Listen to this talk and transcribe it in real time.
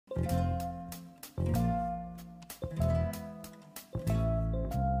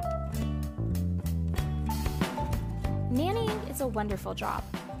is a wonderful job.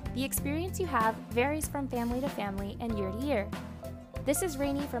 The experience you have varies from family to family and year to year. This is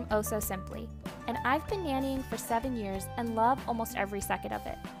RAINEY from Oh So Simply, and I've been nannying for 7 years and love almost every second of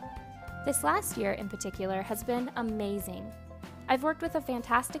it. This last year in particular has been amazing. I've worked with a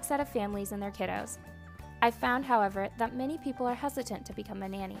fantastic set of families and their kiddos. I've found, however, that many people are hesitant to become a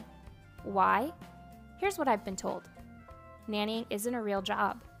nanny. Why? Here's what I've been told. Nannying isn't a real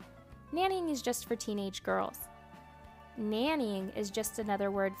job. Nannying is just for teenage girls. Nannying is just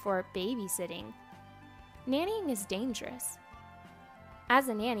another word for babysitting. Nannying is dangerous. As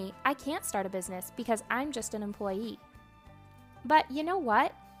a nanny, I can't start a business because I'm just an employee. But you know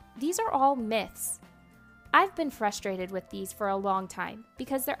what? These are all myths. I've been frustrated with these for a long time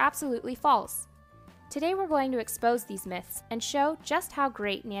because they're absolutely false. Today we're going to expose these myths and show just how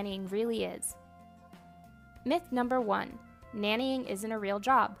great nannying really is. Myth number 1, nannying isn't a real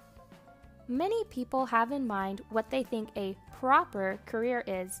job. Many people have in mind what they think a proper career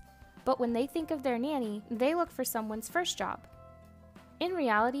is, but when they think of their nanny, they look for someone's first job. In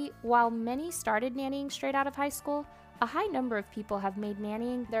reality, while many started nannying straight out of high school, a high number of people have made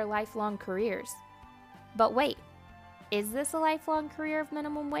nannying their lifelong careers. But wait, is this a lifelong career of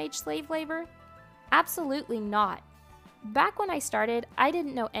minimum wage slave labor? Absolutely not. Back when I started, I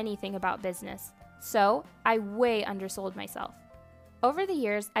didn't know anything about business, so I way undersold myself. Over the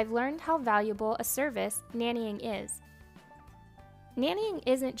years, I've learned how valuable a service nannying is. Nannying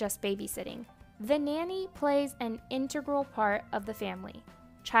isn't just babysitting. The nanny plays an integral part of the family,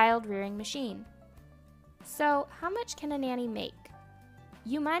 child-rearing machine. So, how much can a nanny make?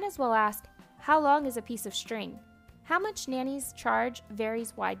 You might as well ask, how long is a piece of string? How much nannies charge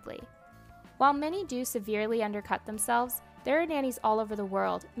varies widely. While many do severely undercut themselves, there are nannies all over the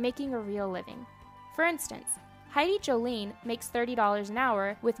world making a real living. For instance, Heidi Joline makes $30 an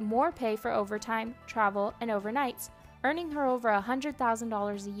hour with more pay for overtime, travel, and overnights, earning her over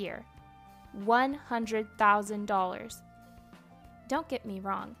 $100,000 a year. $100,000. Don't get me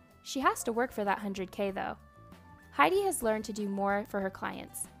wrong. She has to work for that $100K though. Heidi has learned to do more for her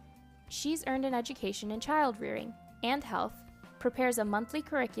clients. She's earned an education in child rearing and health, prepares a monthly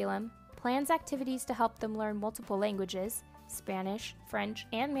curriculum, plans activities to help them learn multiple languages, Spanish, French,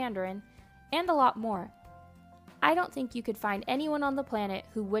 and Mandarin, and a lot more. I don't think you could find anyone on the planet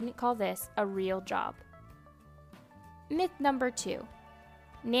who wouldn't call this a real job. Myth number 2.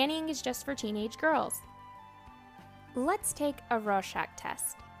 Nannying is just for teenage girls. Let's take a Rorschach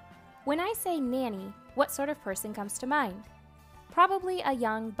test. When I say nanny, what sort of person comes to mind? Probably a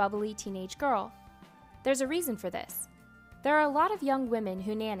young, bubbly teenage girl. There's a reason for this. There are a lot of young women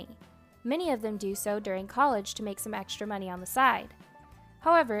who nanny. Many of them do so during college to make some extra money on the side.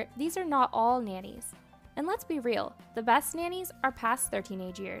 However, these are not all nannies. And let's be real, the best nannies are past their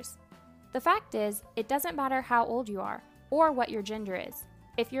teenage years. The fact is, it doesn't matter how old you are or what your gender is.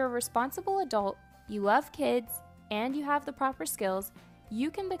 If you're a responsible adult, you love kids, and you have the proper skills,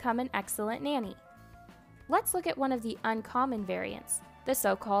 you can become an excellent nanny. Let's look at one of the uncommon variants, the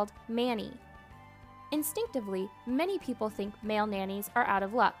so-called manny. Instinctively, many people think male nannies are out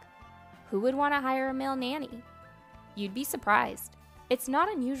of luck. Who would want to hire a male nanny? You'd be surprised. It's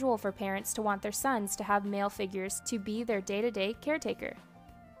not unusual for parents to want their sons to have male figures to be their day-to-day caretaker.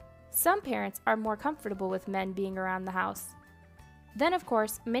 Some parents are more comfortable with men being around the house. Then, of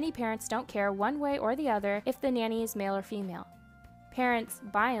course, many parents don't care one way or the other if the nanny is male or female. Parents,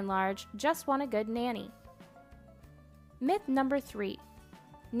 by and large, just want a good nanny. Myth number 3.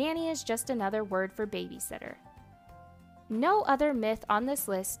 Nanny is just another word for babysitter. No other myth on this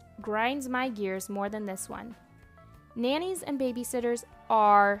list grinds my gears more than this one. Nannies and babysitters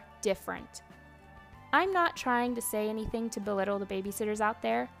are different. I'm not trying to say anything to belittle the babysitters out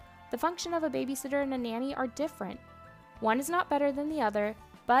there. The function of a babysitter and a nanny are different. One is not better than the other,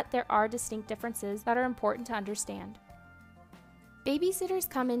 but there are distinct differences that are important to understand. Babysitters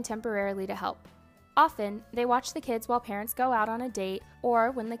come in temporarily to help. Often, they watch the kids while parents go out on a date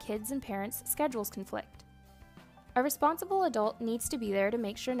or when the kids and parents' schedules conflict. A responsible adult needs to be there to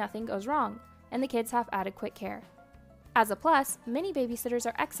make sure nothing goes wrong and the kids have adequate care. As a plus, many babysitters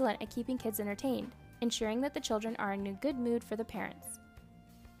are excellent at keeping kids entertained, ensuring that the children are in a good mood for the parents.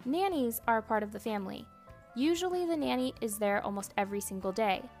 Nannies are a part of the family. Usually the nanny is there almost every single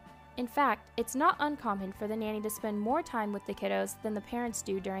day. In fact, it's not uncommon for the nanny to spend more time with the kiddos than the parents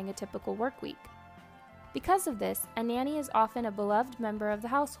do during a typical work week. Because of this, a nanny is often a beloved member of the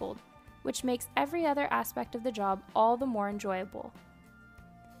household, which makes every other aspect of the job all the more enjoyable.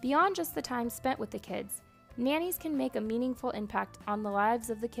 Beyond just the time spent with the kids, nannies can make a meaningful impact on the lives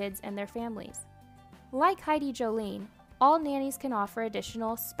of the kids and their families. Like Heidi Joline, all nannies can offer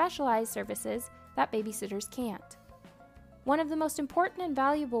additional specialized services that babysitters can't. One of the most important and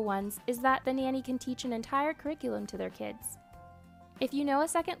valuable ones is that the nanny can teach an entire curriculum to their kids. If you know a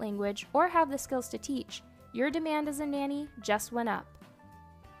second language or have the skills to teach, your demand as a nanny just went up.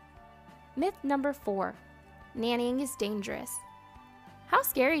 Myth number 4. Nannying is dangerous. How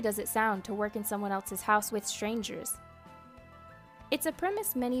scary does it sound to work in someone else's house with strangers? It's a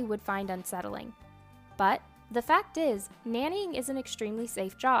premise many would find unsettling. But the fact is, nannying is an extremely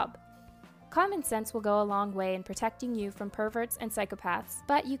safe job. Common sense will go a long way in protecting you from perverts and psychopaths,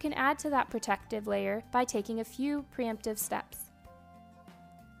 but you can add to that protective layer by taking a few preemptive steps.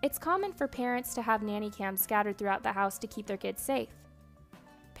 It's common for parents to have nanny cams scattered throughout the house to keep their kids safe.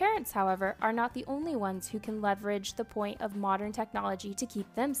 Parents, however, are not the only ones who can leverage the point of modern technology to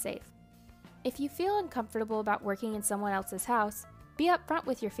keep them safe. If you feel uncomfortable about working in someone else's house, be upfront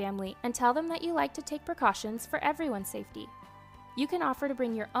with your family and tell them that you like to take precautions for everyone's safety. You can offer to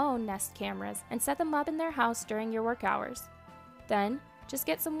bring your own Nest cameras and set them up in their house during your work hours. Then, just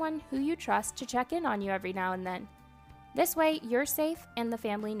get someone who you trust to check in on you every now and then. This way, you're safe and the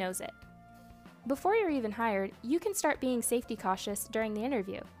family knows it. Before you're even hired, you can start being safety cautious during the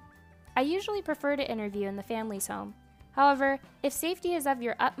interview. I usually prefer to interview in the family's home. However, if safety is of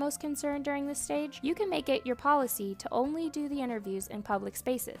your utmost concern during this stage, you can make it your policy to only do the interviews in public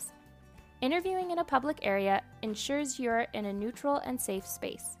spaces. Interviewing in a public area ensures you're in a neutral and safe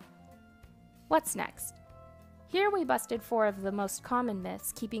space. What's next? Here we busted 4 of the most common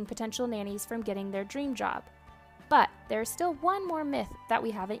myths keeping potential nannies from getting their dream job. But there's still one more myth that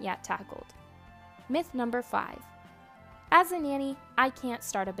we haven't yet tackled. Myth number 5. As a nanny, I can't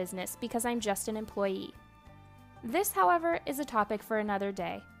start a business because I'm just an employee. This, however, is a topic for another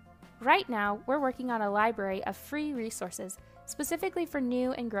day. Right now, we're working on a library of free resources specifically for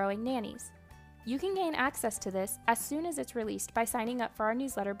new and growing nannies. You can gain access to this as soon as it's released by signing up for our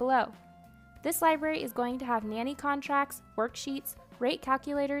newsletter below. This library is going to have nanny contracts, worksheets, rate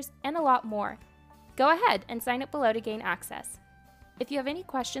calculators, and a lot more. Go ahead and sign up below to gain access. If you have any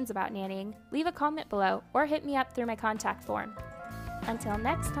questions about nannying, leave a comment below or hit me up through my contact form. Until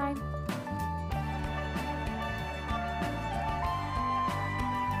next time.